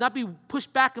dilly-dally, not be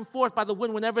pushed back and forth by the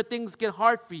wind whenever things get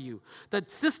hard for you.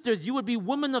 That sisters, you would be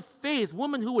women of faith,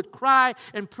 women who would cry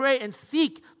and pray and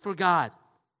seek for God.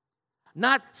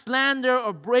 Not slander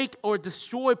or break or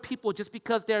destroy people just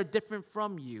because they're different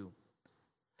from you.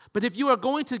 But if you are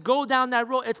going to go down that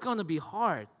road, it's going to be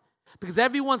hard. Because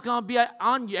everyone's going to be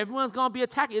on you. Everyone's going to be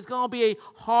attacking. It's going to be a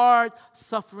hard,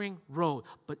 suffering road.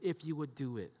 But if you would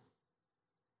do it,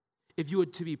 if you were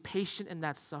to be patient in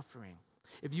that suffering,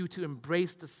 if you were to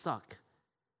embrace the suck,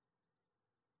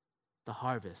 the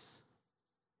harvest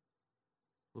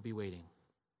will be waiting.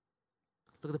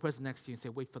 Look at the person next to you and say,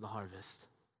 wait for the harvest.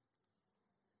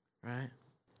 Right?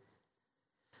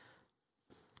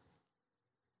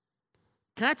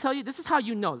 Can I tell you, this is how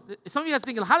you know. Some of you guys are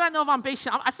thinking, how do I know if I'm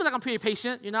patient? I feel like I'm pretty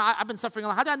patient. I've been suffering a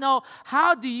lot. How do I know?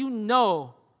 How do you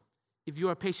know if you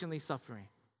are patiently suffering?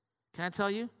 Can I tell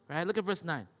you? Right? Look at verse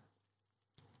 9.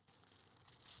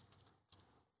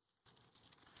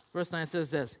 Verse 9 says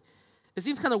this. It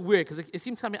seems kind of weird because it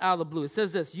seems coming out of the blue. It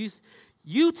says this.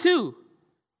 You too.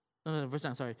 Verse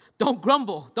 9, sorry. Don't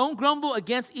grumble. Don't grumble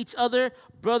against each other,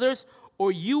 brothers,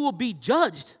 or you will be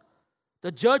judged.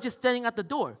 The judge is standing at the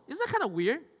door. Isn't that kind of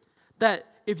weird? That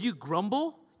if you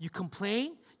grumble, you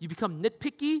complain, you become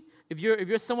nitpicky, if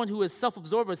you're someone who is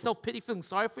self-absorbed or self-pity, feeling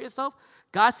sorry for yourself,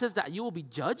 God says that you will be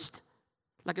judged,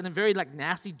 like in a very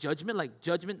nasty judgment,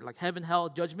 like heaven, hell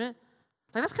judgment.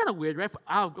 Like that's kind of weird, right?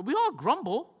 We all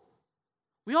grumble.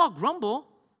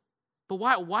 But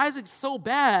why is it so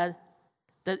bad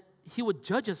that he would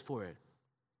judge us for it?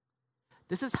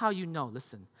 This is how you know,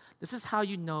 listen. This is how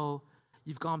you know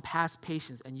you've gone past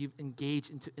patience and you've engaged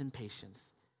into impatience.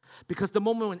 Because the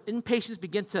moment when impatience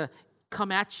begins to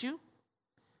come at you,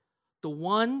 the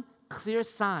one clear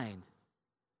sign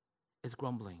is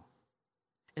grumbling.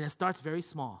 And it starts very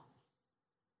small.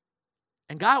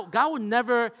 And God would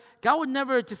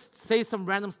never just say some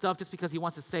random stuff just because he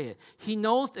wants to say it. He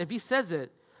knows that if he says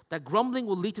it, that grumbling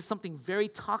will lead to something very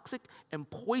toxic and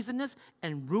poisonous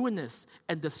and ruinous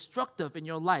and destructive in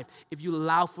your life if you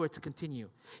allow for it to continue.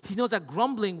 He knows that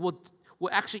grumbling will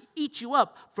actually eat you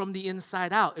up from the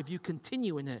inside out if you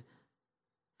continue in it.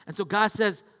 And so God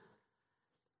says,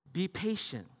 be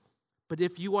patient. But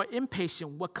if you are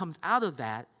impatient, what comes out of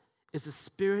that is a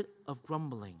spirit of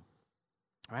grumbling.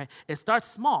 All right? It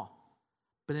starts small.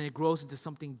 But then it grows into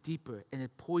something deeper, and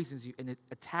it poisons you, and it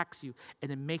attacks you,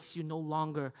 and it makes you no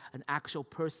longer an actual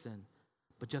person,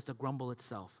 but just a grumble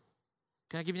itself.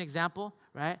 Can I give you an example,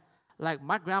 right? Like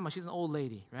my grandma, she's an old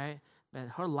lady, right? Man,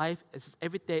 her life, is just,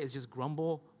 every day is just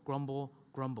grumble, grumble,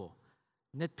 grumble.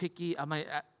 nitpicky. I'm like,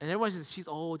 and everyone says she's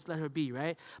old, just let her be,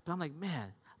 right? But I'm like,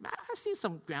 man, I see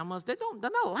some grandmas, they're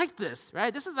not like this,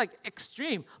 right? This is like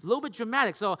extreme, a little bit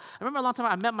dramatic. So I remember a long time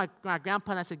I met my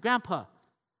grandpa and I said, Grandpa,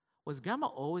 was Grandma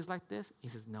always like this? He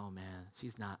says, no, man,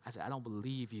 she's not. I said, I don't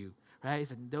believe you, right? He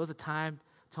said, there was a time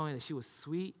telling me that she was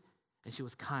sweet and she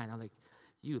was kind. I'm like,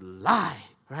 you lie,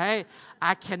 right?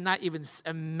 I cannot even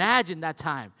imagine that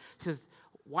time. She says,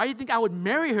 why do you think I would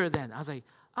marry her then? I was like,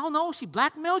 I don't know, she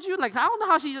blackmailed you? Like, I don't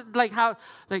know how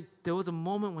there was a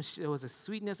moment when there was a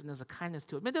sweetness and there was a kindness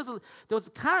to it. I mean, there was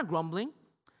kind of grumbling.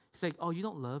 He's like, oh, you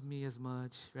don't love me as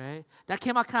much, right? That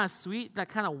came out kind of sweet, that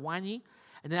kind of whiny.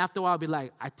 And then after a while, I'll be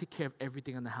like, I take care of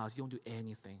everything in the house. You don't do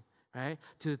anything, right?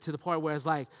 To the point where it's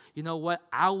like, you know what?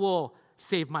 I will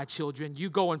save my children. You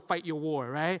go and fight your war,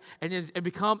 right? And it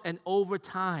become, and over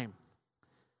time,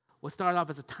 what started off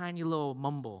as a tiny little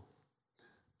mumble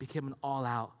became an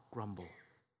all-out grumble.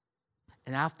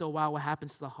 And after a while, what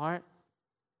happens to the heart?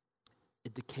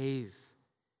 It decays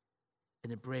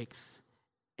and it breaks.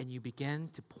 And you begin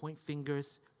to point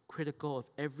fingers, critical of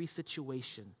every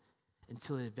situation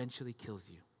until it eventually kills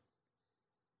you.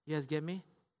 You guys get me?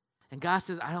 And God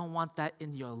says, I don't want that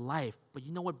in your life. But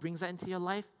you know what brings that into your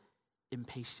life?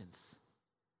 Impatience.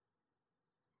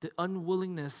 The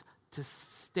unwillingness to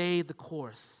stay the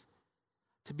course.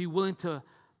 To be willing to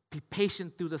be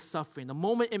patient through the suffering. The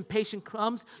moment impatience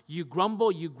comes, you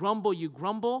grumble,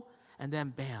 and then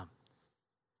bam.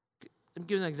 Let me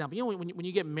give you an example. You know, when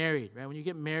you get married, right? When you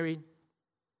get married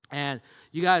and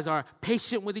you guys are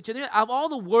patient with each other, of all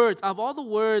the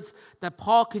words that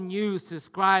Paul can use to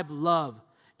describe love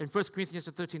in 1 Corinthians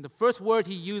 13, the first word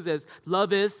he uses,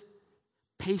 love is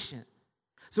patient.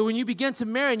 So when you begin to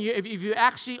marry, and if you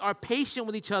actually are patient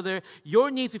with each other, your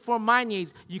needs before my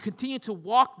needs, you continue to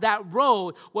walk that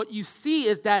road, what you see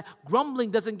is that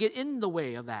grumbling doesn't get in the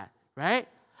way of that, right?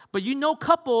 But you know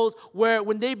couples where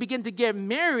when they begin to get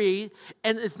married,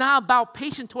 and it's not about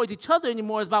patience towards each other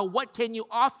anymore, it's about what can you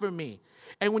offer me?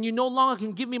 And when you no longer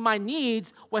can give me my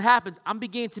needs, what happens? I'm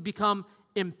beginning to become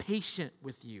impatient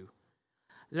with you.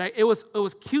 Right? It was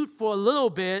cute for a little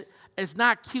bit. It's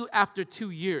not cute after 2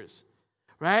 years.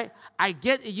 Right? I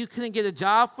get it. You couldn't get a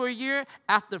job for a year.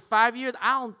 After 5 years,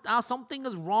 something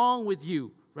is wrong with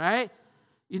you, right?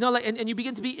 You know, like, and you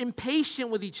begin to be impatient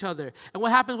with each other. And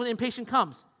what happens when impatience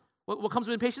comes? What comes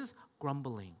with impatience?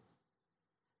 Grumbling.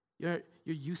 You're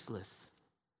useless.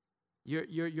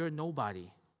 You're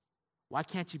nobody. Why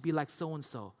can't you be like so and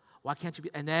so? Why can't you be?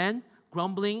 And then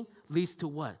grumbling leads to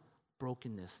what?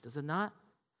 Brokenness. Does it not?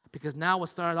 Because now what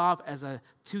started off as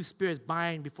two spirits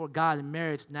bind before God in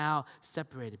marriage now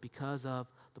separated because of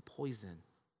the poison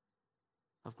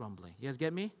of grumbling. You guys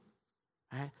get me?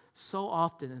 Right? So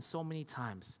often and so many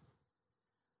times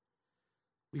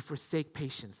we forsake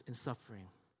patience in suffering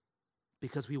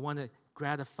because we want to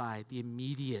gratify the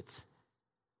immediate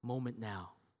moment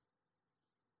now.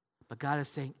 But God is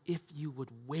saying, if you would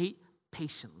wait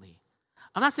patiently.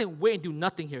 I'm not saying wait and do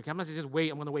nothing here. I'm not saying just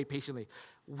wait, I'm going to wait patiently.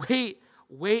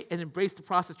 Wait and embrace the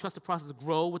process, trust the process,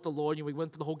 grow with the Lord. We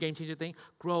went through the whole game changer thing,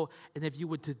 grow. And if you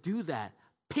were to do that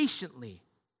patiently,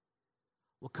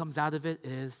 what comes out of it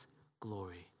is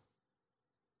glory.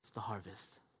 It's the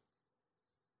harvest.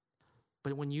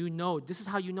 But when you know, this is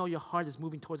how you know your heart is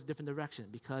moving towards a different direction,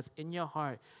 because in your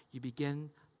heart, you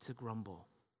begin to grumble.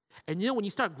 And you know, when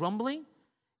you start grumbling,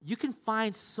 you can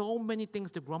find so many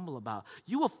things to grumble about.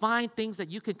 You will find things that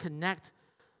you can connect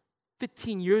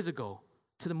 15 years ago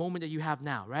to the moment that you have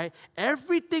now, right?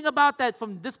 Everything about that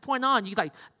from this point on, you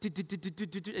like,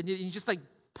 and you just like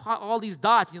plot all these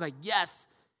dots, and you're like, yes,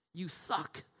 you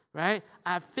suck, right?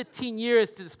 I have 15 years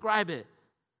to describe it.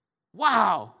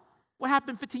 Wow, what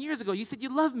happened 15 years ago? You said you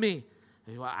loved me.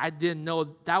 Well, I didn't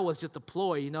know that was just a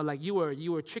ploy, you know, like you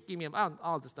were tricking me.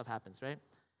 All this stuff happens, right?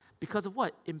 Because of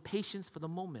what? Impatience for the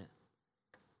moment.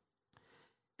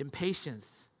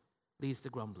 Impatience leads to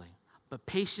grumbling, but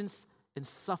patience and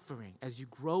suffering, as you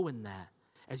grow in that,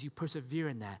 as you persevere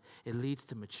in that, it leads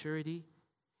to maturity,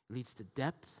 it leads to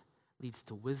depth, leads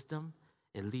to wisdom,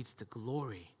 it leads to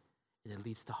glory, and it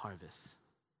leads to harvest.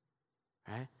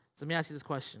 Right? So let me ask you this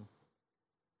question.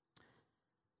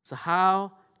 So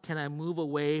how can I move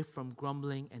away from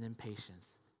grumbling and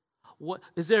impatience? What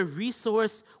is there a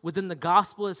resource within the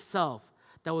gospel itself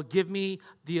that will give me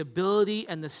the ability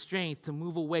and the strength to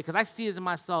move away? Because I see it in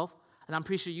myself, and I'm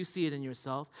pretty sure you see it in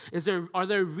yourself. Are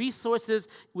there resources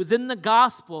within the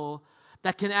gospel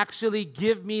that can actually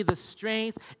give me the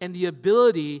strength and the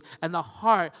ability and the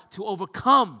heart to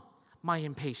overcome my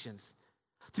impatience,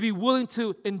 to be willing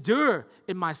to endure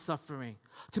in my suffering,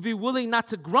 to be willing not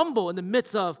to grumble in the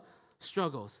midst of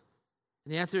struggles?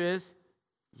 And the answer is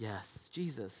Yes,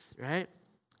 Jesus, right?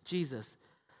 Jesus.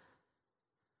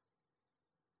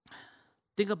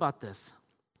 Think about this,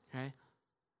 okay?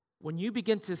 When you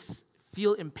begin to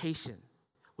feel impatient,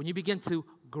 when you begin to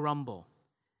grumble,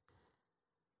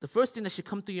 the first thing that should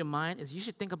come through your mind is you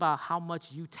should think about how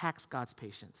much you tax God's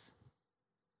patience.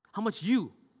 How much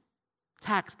you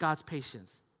tax God's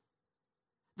patience.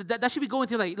 That should be going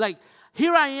through like,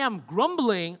 here I am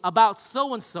grumbling about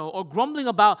so-and-so or grumbling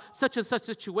about such and such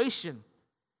situation.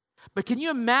 But can you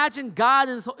imagine God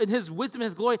in his wisdom and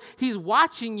his glory, he's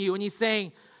watching you and he's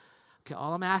saying, okay,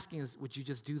 all I'm asking is, would you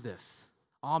just do this?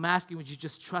 All I'm asking, would you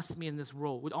just trust me in this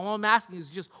role? All I'm asking is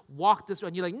just walk this way.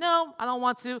 And you're like, no, I don't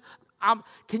want to.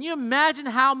 Can you imagine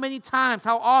how many times,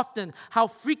 how often, how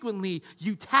frequently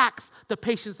you tax the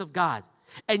patience of God?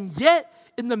 And yet,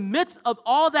 in the midst of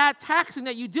all that taxing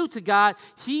that you do to God,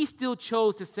 he still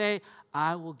chose to say,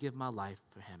 I will give my life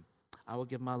for him. I will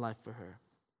give my life for her.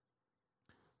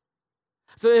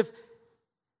 So if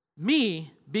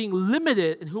me being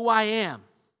limited in who I am,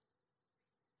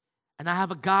 and I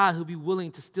have a God who'll be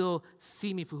willing to still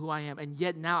see me for who I am, and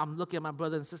yet now I'm looking at my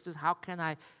brothers and sisters, how can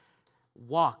I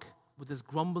walk with this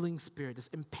grumbling spirit, this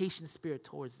impatient spirit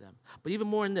towards them? But even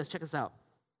more in this, check this out.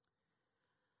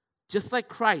 Just like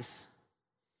Christ,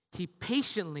 he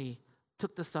patiently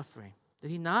took the suffering. Did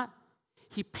he not?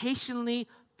 He patiently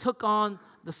took on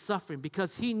the suffering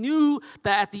because he knew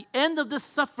that at the end of this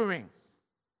suffering,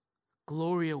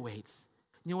 glory awaits.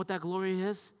 You know what that glory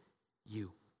is?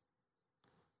 You.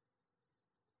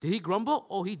 Did he grumble?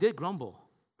 Oh, he did grumble,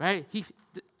 right?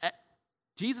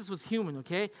 Jesus was human,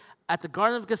 okay? At the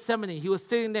Garden of Gethsemane, he was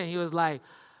sitting there and he was like,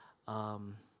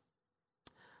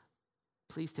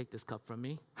 please take this cup from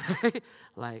me.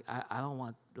 Like, I don't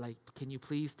want, like, can you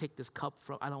please take this cup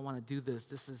from, I don't want to do this.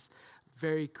 This is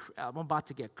I'm about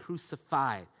to get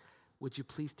crucified. Would you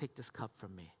please take this cup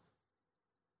from me?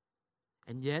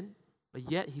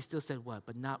 But yet he still said what?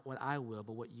 But not what I will,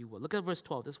 but what you will. Look at verse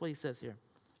 12. This is what he says here.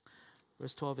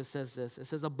 Verse 12, it says this. It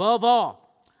says, above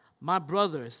all, my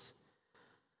brothers,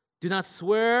 do not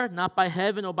swear, not by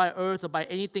heaven or by earth or by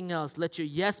anything else. Let your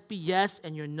yes be yes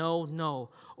and your no, no,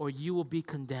 or you will be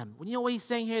condemned. Well, you know what he's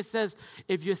saying here? It says,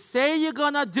 if you say you're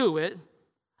going to do it,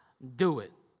 do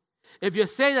it. If you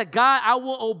say that, God, I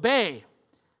will obey,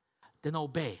 then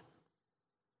obey.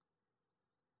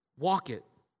 Walk it.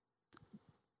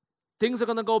 Things are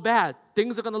going to go bad.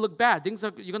 Things are going to look bad. You're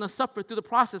going to suffer through the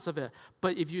process of it.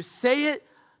 But if you say it,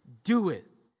 do it.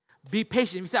 Be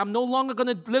patient. If you say, I'm no longer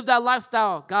going to live that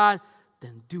lifestyle, God,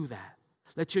 then do that.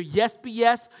 Let your yes be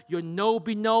yes, your no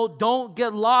be no. Don't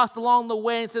get lost along the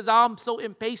way and says, I'm so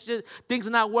impatient. Things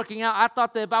are not working out. I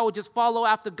thought that if I would just follow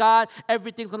after God,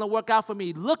 everything's going to work out for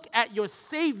me. Look at your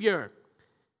Savior.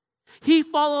 He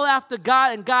followed after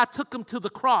God and God took him to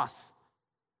the cross.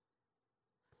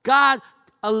 God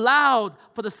allowed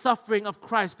for the suffering of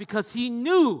Christ because he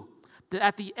knew that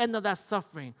at the end of that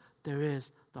suffering, there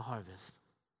is the harvest.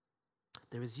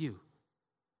 There is you.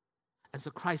 And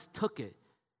so Christ took it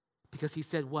because he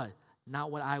said what? Not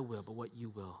what I will, but what you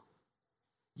will.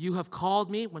 You have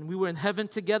called me when we were in heaven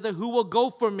together. Who will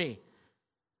go for me?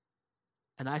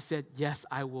 And I said, yes,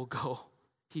 I will go.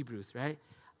 Hebrews, right?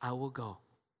 I will go.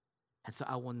 And so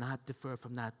I will not defer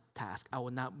from that task. I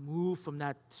will not move from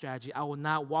that strategy. I will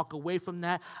not walk away from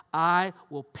that. I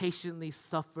will patiently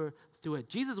suffer through it.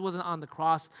 Jesus wasn't on the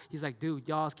cross. He's like, dude,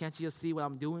 y'all, can't you just see what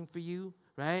I'm doing for you,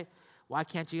 right? Why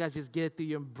can't you guys just get it through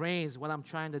your brains what I'm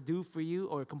trying to do for you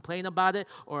or complain about it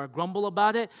or grumble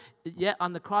about it? Yet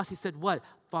on the cross he said what?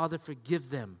 Father, forgive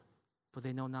them, for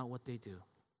they know not what they do.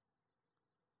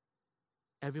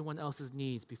 Everyone else's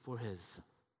needs before his.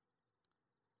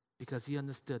 Because he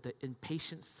understood that in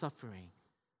patient suffering,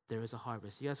 there is a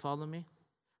harvest. You guys follow me?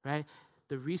 Right?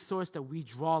 The resource that we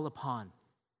draw upon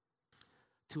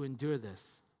to endure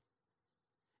this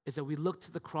is that we look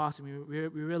to the cross and we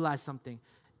realize something.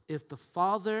 If the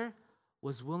Father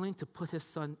was willing to put his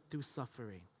Son through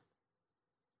suffering,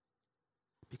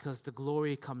 because the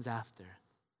glory comes after,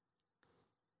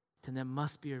 then there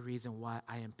must be a reason why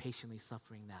I am patiently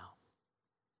suffering now.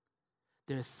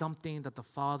 There is something that the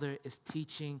Father is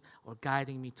teaching or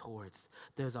guiding me towards.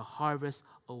 There's a harvest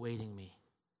awaiting me.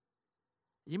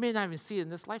 You may not even see it in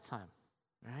this lifetime,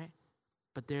 right?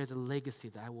 But there's a legacy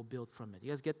that I will build from it. You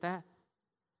guys get that?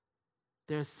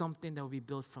 There's something that will be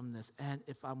built from this. And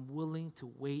if I'm willing to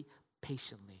wait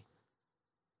patiently,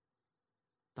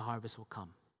 the harvest will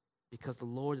come. Because the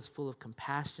Lord is full of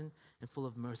compassion and full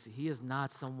of mercy. He is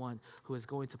not someone who is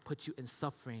going to put you in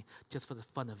suffering just for the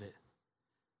fun of it.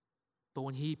 But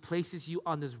when he places you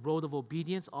on this road of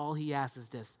obedience, all he asks is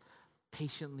this: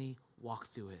 patiently walk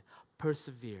through it.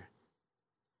 Persevere.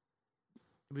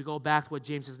 We go back to what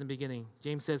James says in the beginning.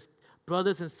 James says,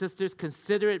 brothers and sisters,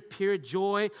 consider it pure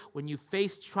joy when you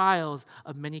face trials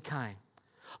of many kinds.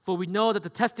 For we know that the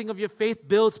testing of your faith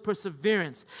builds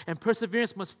perseverance, and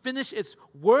perseverance must finish its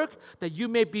work that you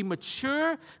may be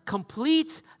mature,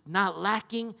 complete, not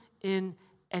lacking in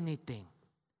anything.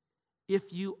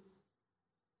 If you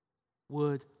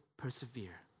would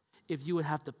persevere, if you would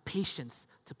have the patience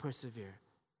to persevere,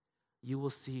 you will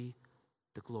see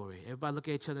the glory. Everybody look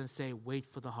at each other and say, wait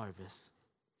for the harvest.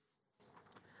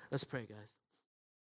 Let's pray, guys.